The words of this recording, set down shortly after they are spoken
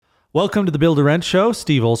Welcome to the Build to Rent Show.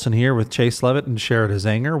 Steve Olson here with Chase Levitt and Sherrod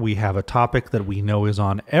Zanger. We have a topic that we know is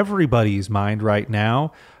on everybody's mind right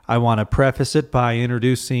now. I want to preface it by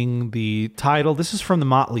introducing the title. This is from the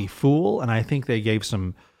Motley Fool, and I think they gave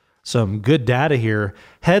some good data here.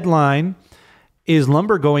 Headline, is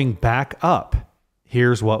lumber going back up?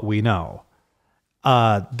 Here's what we know.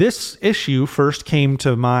 This issue first came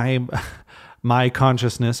to my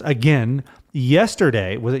consciousness again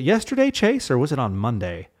yesterday. Was it yesterday, Chase, or was it on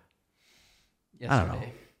Monday? Yesterday. I don't know.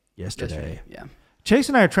 Yesterday. Yeah. Chase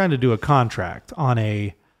and I are trying to do a contract on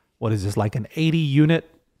an 80 unit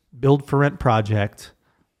build for rent project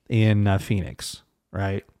in Phoenix,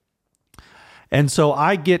 right? And so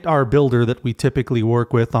I get our builder that we typically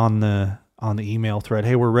work with on the email thread.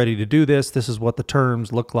 Hey, we're ready to do this. This is what the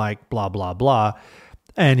terms look like, blah, blah, blah.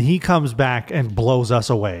 And he comes back and blows us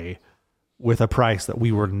away with a price that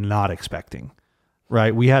we were not expecting.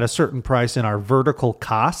 Right, we had a certain price in our vertical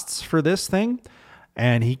costs for this thing,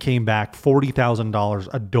 and he came back $40,000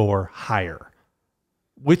 a door higher,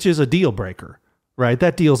 which is a deal breaker, right?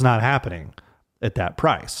 That deal's not happening at that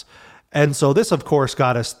price. And so this, of course,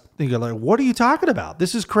 got us thinking, like, what are you talking about?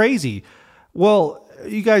 This is crazy. Well,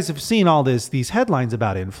 you guys have seen all these headlines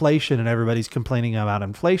about inflation, and everybody's complaining about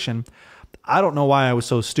inflation. I don't know why I was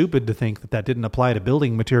so stupid to think that didn't apply to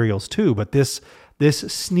building materials too, but this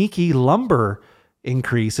sneaky lumber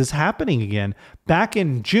increase is happening again. Back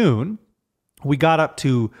in June, we got up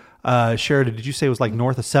to Sheridan, did you say it was like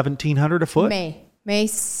north of 1,700 a foot? May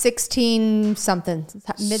 16 something,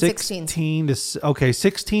 mid 16s.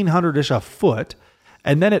 1,600-ish a foot,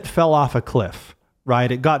 and then it fell off a cliff,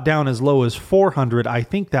 right? It got down as low as 400. I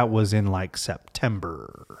think that was in like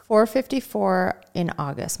September. 454 in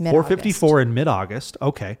August, mid-August. 454 in mid-August.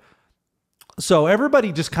 Okay. So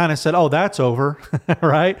everybody just kind of said, oh, that's over,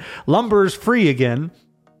 right? Lumber's free again.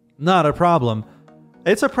 Not a problem.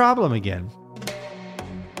 It's a problem again.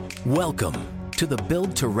 Welcome to the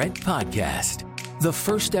Build to Rent podcast, the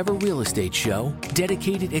first ever real estate show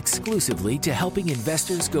dedicated exclusively to helping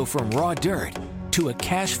investors go from raw dirt to a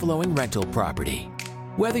cash flowing rental property.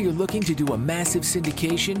 Whether you're looking to do a massive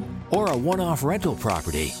syndication or a one-off rental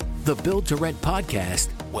property, the Build to Rent podcast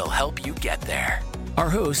will help you get there. Our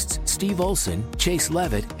hosts, Steve Olson, Chase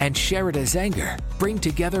Levitt, and Sherrod Zanger, bring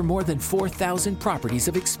together more than 4,000 properties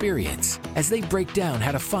of experience as they break down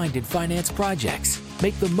how to find and finance projects,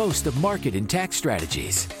 make the most of market and tax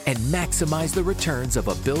strategies, and maximize the returns of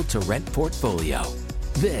a build-to-rent portfolio.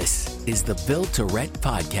 This is the Build to Rent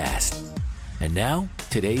podcast. And now,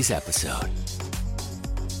 today's episode.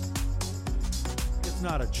 It's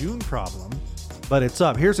not a June problem, but it's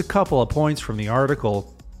up. Here's a couple of points from the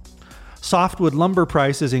article. Softwood lumber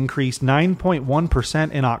prices increased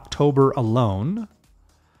 9.1% in October alone.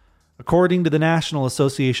 According to the National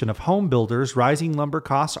Association of Home Builders, rising lumber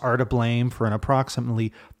costs are to blame for an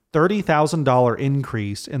approximately $30,000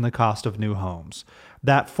 increase in the cost of new homes.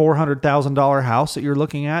 That $400,000 house that you're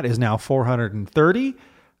looking at is now $430,000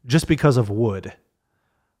 just because of wood.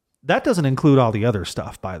 That doesn't include all the other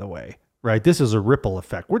stuff, by the way, right? This is a ripple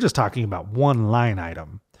effect. We're just talking about one line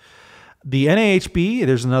item. The NAHB,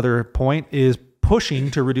 there's another point, is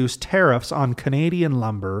pushing to reduce tariffs on Canadian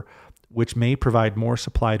lumber, which may provide more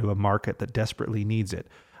supply to a market that desperately needs it.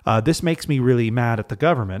 This makes me really mad at the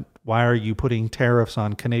government. Why are you putting tariffs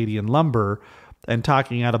on Canadian lumber and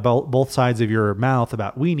talking out of both sides of your mouth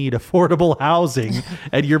about we need affordable housing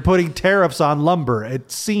and you're putting tariffs on lumber?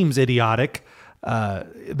 It seems idiotic.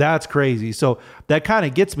 That's crazy. So that kind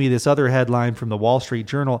of gets me this other headline from the Wall Street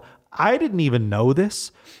Journal. I didn't even know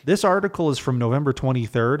this. This article is from November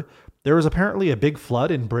 23rd. There was apparently a big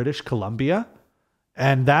flood in British Columbia,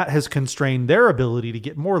 and that has constrained their ability to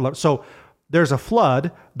get more lumber. So there's a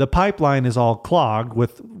flood. The pipeline is all clogged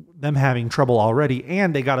with them having trouble already,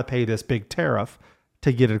 and they got to pay this big tariff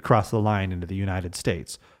to get it across the line into the United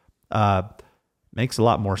States. Makes a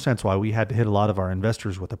lot more sense why we had to hit a lot of our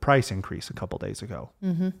investors with a price increase a couple days ago.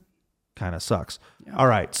 Mm-hmm. Kind of sucks. Yeah. All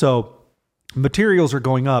right, so materials are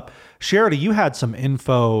going up. Sherrod, you had some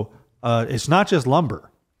info. It's not just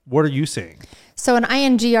lumber. What are you seeing? So an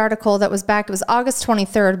ING article that was back, it was August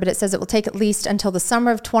 23rd, but it says it will take at least until the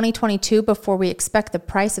summer of 2022 before we expect the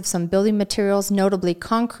price of some building materials, notably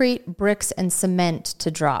concrete, bricks, and cement,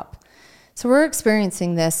 to drop. So we're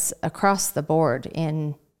experiencing this across the board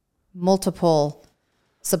in multiple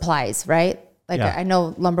supplies, right? I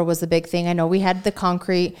know lumber was the big thing. I know we had the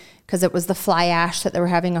concrete because it was the fly ash that they were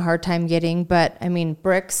having a hard time getting. But I mean,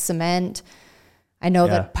 bricks, cement. I know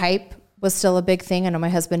that pipe was still a big thing. I know my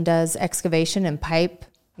husband does excavation and pipe,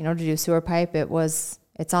 to do sewer pipe.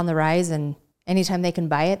 It's on the rise, and anytime they can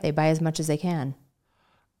buy it, they buy as much as they can.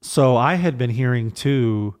 So I had been hearing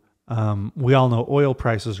too, We all know oil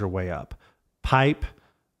prices are way up. Pipe,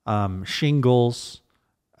 shingles,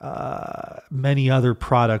 many other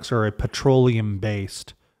products are a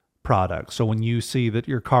petroleum-based product. So when you see that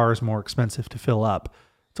your car is more expensive to fill up,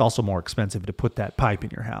 it's also more expensive to put that pipe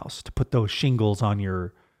in your house, to put those shingles on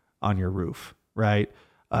your roof, right?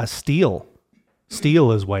 Steel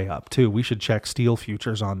is way up too. We should check steel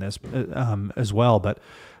futures on this as well. But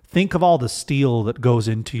think of all the steel that goes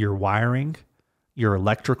into your wiring, your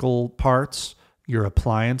electrical parts, your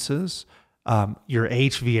appliances, your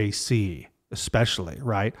HVAC especially,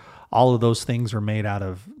 right? All of those things are made out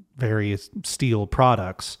of various steel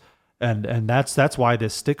products. And that's why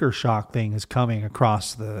this sticker shock thing is coming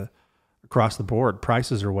across the board.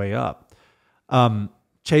 Prices are way up.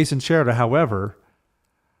 Chase and Sherda, however,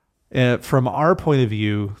 from our point of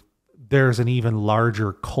view, there's an even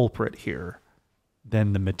larger culprit here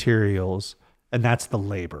than the materials, and that's the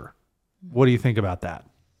labor. What do you think about that?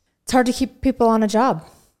 It's hard to keep people on a job.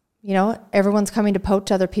 You know, everyone's coming to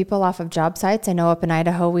poach other people off of job sites. I know up in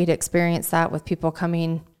Idaho, we'd experienced that with people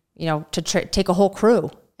coming, you know, to take a whole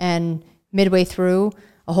crew. And midway through,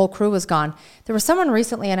 a whole crew was gone. There was someone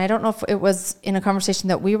recently, and I don't know if it was in a conversation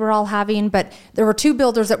that we were all having, but there were two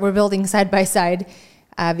builders that were building side by side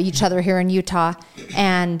of each other here in Utah.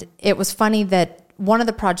 And it was funny that one of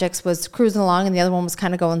the projects was cruising along and the other one was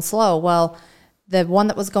kind of going slow. Well, the one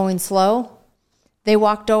that was going slow, they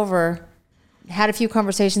walked over, had a few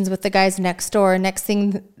conversations with the guys next door. Next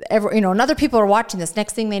thing, and other people are watching this.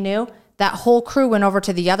 Next thing they knew, that whole crew went over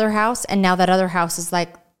to the other house, and now that other house is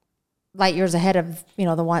like light years ahead of, the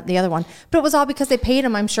other one. But it was all because they paid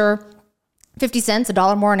them, I'm sure, 50 cents,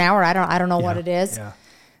 $1 more an hour. I don't know what it is. Yeah.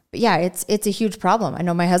 But yeah, it's a huge problem. I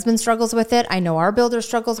know my husband struggles with it. I know our builder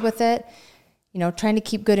struggles with it. Trying to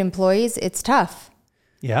keep good employees, it's tough.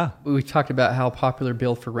 Yeah. We talked about how popular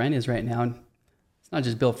build for rent is right now. And it's not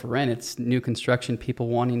just build for rent, it's new construction, people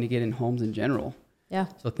wanting to get in homes in general. Yeah.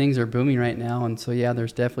 So things are booming right now. And so, yeah,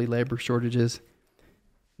 there's definitely labor shortages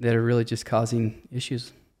that are really just causing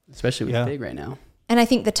issues, especially with FIG right now. And I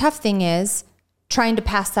think the tough thing is trying to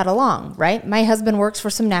pass that along, right? My husband works for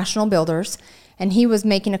some national builders, and he was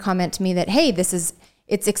making a comment to me that, hey,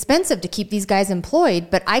 it's expensive to keep these guys employed,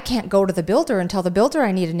 but I can't go to the builder and tell the builder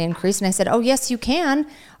I need an increase. And I said, oh, yes, you can.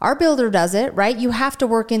 Our builder does it, right? You have to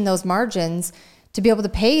work in those margins to be able to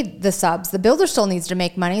pay the subs. The builder still needs to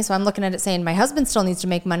make money. So I'm looking at it saying my husband still needs to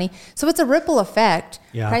make money. So it's a ripple effect.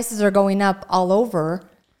 Yeah. Prices are going up all over.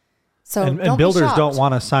 So and builders don't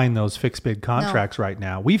want to sign those fixed bid contracts right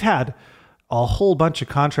now. We've had a whole bunch of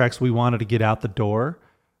contracts we wanted to get out the door.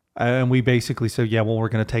 And we basically said, yeah, well, we're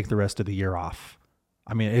going to take the rest of the year off.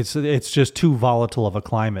 I mean, it's just too volatile of a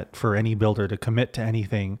climate for any builder to commit to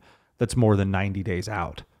anything that's more than 90 days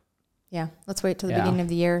out. Yeah, let's wait till the beginning of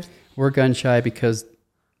the year. We're gun shy because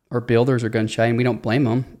our builders are gun shy, and we don't blame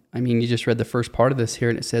them. I mean, you just read the first part of this here,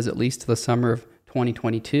 and it says at least to the summer of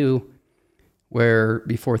 2022, where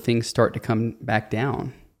before things start to come back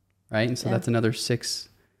down, right? And so that's another 6-7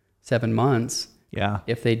 months. Yeah,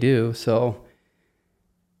 if they do. So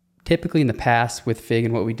typically in the past with FIG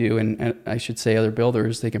and what we do, and I should say other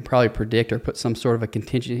builders, they can probably predict or put some sort of a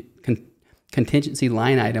contingency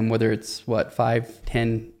line item, whether it's 5,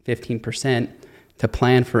 10, 15%, to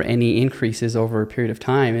plan for any increases over a period of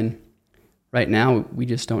time. And right now we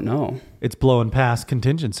just don't know. It's blowing past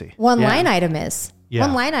contingency. One line item is. Yeah.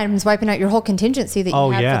 One line item is wiping out your whole contingency that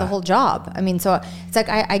you had for the whole job. I mean, so it's like,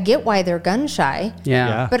 I get why they're gun shy.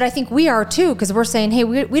 Yeah. But I think we are too, because we're saying, hey,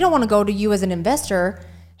 we don't want to go to you as an investor,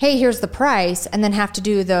 hey, here's the price, and then have to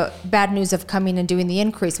do the bad news of coming and doing the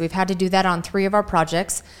increase. We've had to do that on 3 of our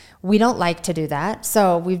projects. We don't like to do that.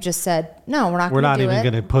 So we've just said, no, we're not going to do it. We're not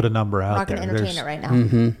even going to put a number out there. We're not going to entertain it right now.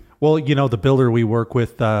 Mm-hmm. Well, the builder we work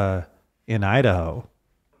with in Idaho,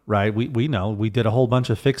 right? We know we did a whole bunch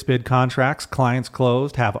of fixed bid contracts. Clients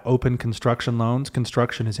closed, have open construction loans.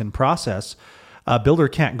 Construction is in process. A builder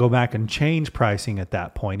can't go back and change pricing at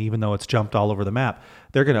that point, even though it's jumped all over the map.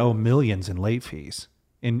 They're going to owe millions in late fees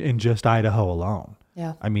in just Idaho alone.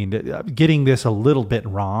 Yeah. I mean, getting this a little bit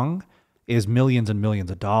wrong is millions and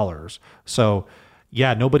millions of dollars. So,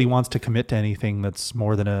 yeah, nobody wants to commit to anything that's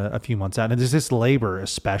more than a few months out. And there's this labor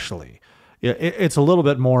especially. It's a little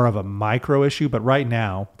bit more of a micro issue, but right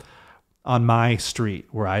now on my street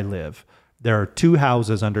where I live, there are 2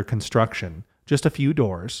 houses under construction, just a few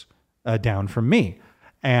doors down from me.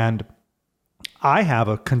 And I have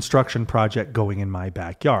a construction project going in my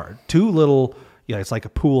backyard. 2 little, it's like a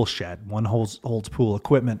pool shed. One holds pool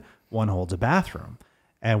equipment, one holds a bathroom.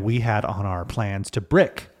 And we had on our plans to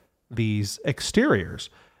brick these exteriors.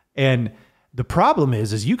 And The problem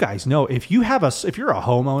is you guys know, if you're a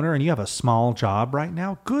homeowner and you have a small job right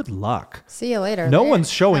now, good luck. See you later. No one's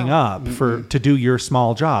showing up to do your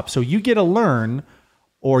small job. So you get to learn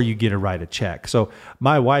or you get to write a check. So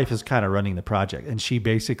my wife is kind of running the project, and she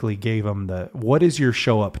basically gave them what is your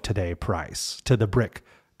show up today price to the brick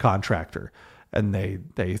contractor? And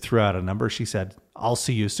they threw out a number. She said, I'll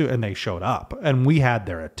see you soon. And they showed up, and we had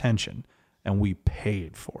their attention. And we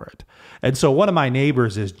paid for it. And so one of my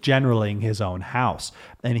neighbors is generaling his own house.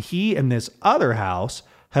 And he and this other house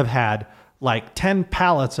have had like 10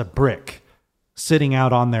 pallets of brick sitting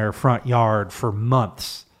out on their front yard for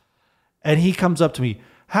months. And he comes up to me,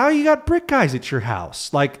 how you got brick guys at your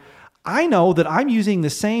house? Like, I know that I'm using the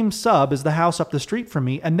same sub as the house up the street from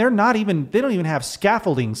me, and they don't even have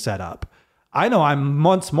scaffolding set up. I know I'm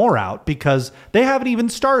months more out because they haven't even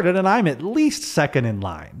started, and I'm at least second in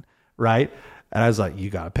line. Right. And I was like, you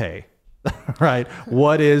got to pay. Right.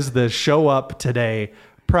 What is the show up today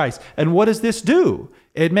price? And what does this do?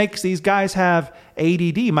 It makes these guys have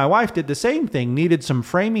ADD. My wife did the same thing, needed some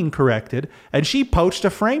framing corrected, and she poached a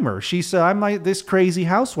framer. She said, I'm like this crazy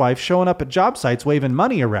housewife showing up at job sites, waving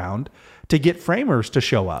money around to get framers to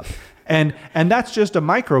show up. And that's just a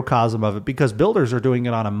microcosm of it, because builders are doing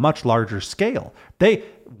it on a much larger scale.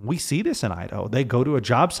 We see this in Idaho. They go to a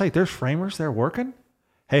job site. There's framers there working.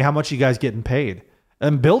 Hey, how much you guys getting paid?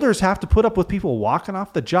 And builders have to put up with people walking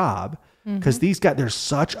off the job because there's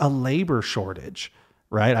such a labor shortage,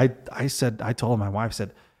 right? I told my wife,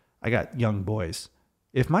 I got young boys.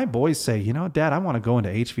 If my boys say, Dad, I want to go into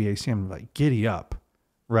HVAC, I'm like, giddy up,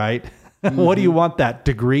 right? What do you want that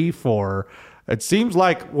degree for? It seems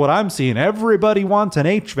like what I'm seeing, everybody wants an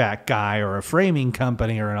HVAC guy or a framing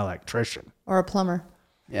company or an electrician. Or a plumber.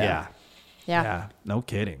 Yeah. No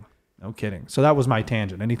kidding. So that was my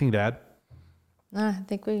tangent. Anything to add? I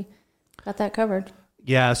think we got that covered.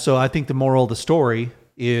 Yeah. So I think the moral of the story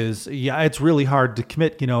is, it's really hard to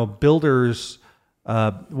commit. Builders,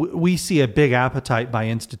 we see a big appetite by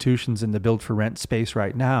institutions in the build for rent space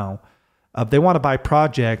right now. They want to buy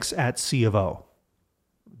projects at C of O.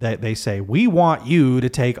 They say, we want you to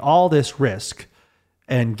take all this risk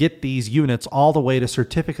and get these units all the way to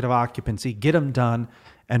certificate of occupancy, get them done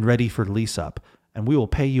and ready for lease up. And we will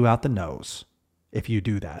pay you out the nose if you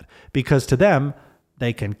do that. Because to them,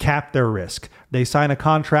 they can cap their risk. They sign a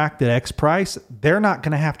contract at X price. They're not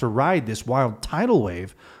going to have to ride this wild tidal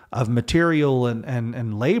wave of material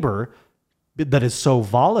and labor that is so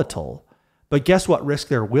volatile. But guess what risk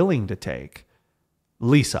they're willing to take?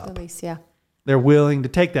 Lease up. The lease, yeah. They're willing to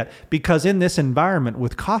take that. Because in this environment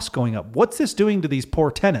with costs going up, what's this doing to these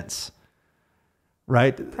poor tenants?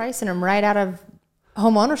 Right? Pricing them right out of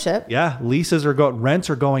home ownership. Yeah, rents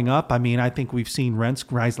are going up. I mean, I think we've seen rents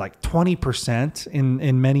rise like 20%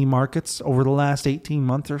 in many markets over the last 18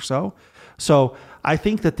 months or so. So I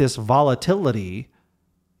think that this volatility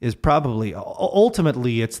is probably,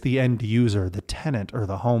 ultimately, it's the end user, the tenant or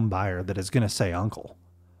the home buyer that is going to say uncle.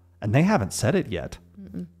 And they haven't said it yet.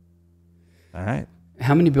 Mm-mm. All right.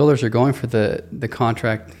 How many builders are going for the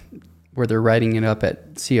contract where they're writing it up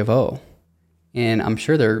at C of O? And I'm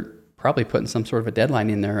sure they're probably putting some sort of a deadline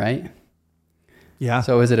in there, right? Yeah.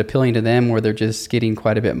 So is it appealing to them where they're just getting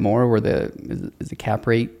quite a bit more, where is the cap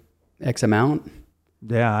rate X amount?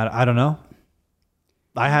 Yeah, I don't know.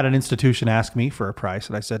 I had an institution ask me for a price,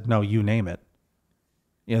 and I said, no, you name it.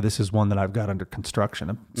 This is one that I've got under construction,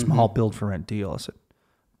 a small build for rent deal. I said,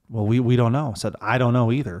 well, we don't know. I said, I don't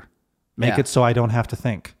know either. Make it so I don't have to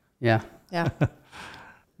think. Yeah. Yeah.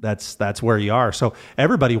 That's where you are. So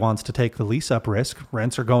everybody wants to take the lease up risk.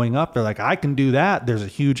 Rents are going up. They're like, I can do that. There's a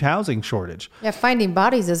huge housing shortage. Yeah, finding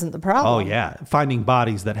bodies isn't the problem. Oh yeah, finding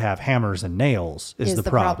bodies that have hammers and nails is the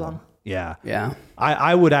problem. Yeah. Yeah.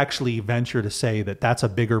 I would actually venture to say that that's a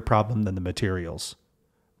bigger problem than the materials,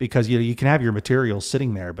 because you can have your materials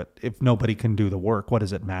sitting there, but if nobody can do the work, what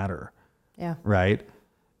does it matter? Yeah. Right.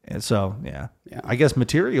 And so I guess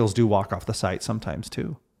materials do walk off the site sometimes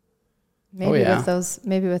too. Maybe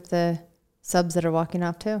with the subs that are walking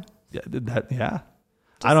off too. Yeah,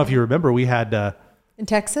 I don't know if you remember, we had in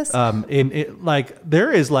Texas.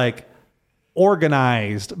 There is like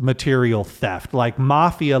organized material theft, like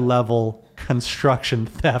mafia level construction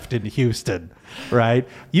theft in Houston, right?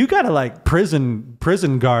 You got to like prison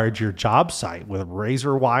guard your job site with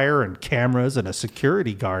razor wire and cameras and a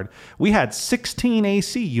security guard. We had 16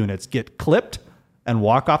 AC units get clipped and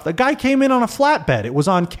walk off. The guy came in on a flatbed. It was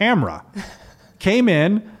on camera. Came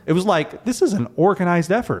in. It was like, this is an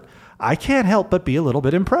organized effort. I can't help but be a little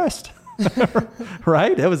bit impressed.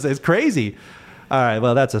 Right? It's crazy. All right.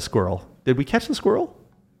 Well, that's a squirrel. Did we catch the squirrel?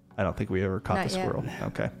 I don't think we ever caught Not the yet. squirrel.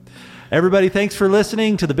 Okay. Everybody, thanks for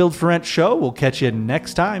listening to the Build for Rent show. We'll catch you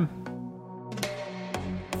next time.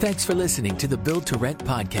 Thanks for listening to the Build to Rent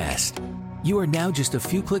podcast. You are now just a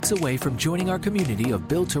few clicks away from joining our community of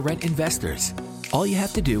Build to Rent investors. All you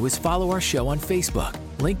have to do is follow our show on Facebook,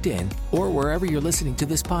 LinkedIn, or wherever you're listening to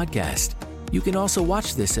this podcast. You can also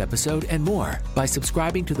watch this episode and more by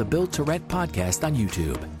subscribing to the Build to Rent podcast on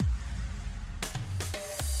YouTube.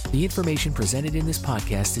 The information presented in this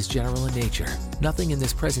podcast is general in nature. Nothing in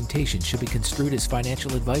this presentation should be construed as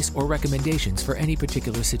financial advice or recommendations for any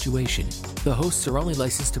particular situation. The hosts are only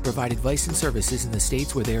licensed to provide advice and services in the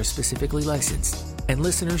states where they are specifically licensed, and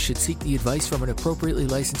listeners should seek the advice from an appropriately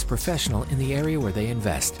licensed professional in the area where they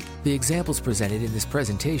invest. The examples presented in this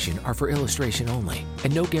presentation are for illustration only,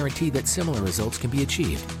 and no guarantee that similar results can be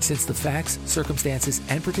achieved, since the facts, circumstances,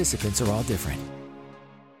 and participants are all different.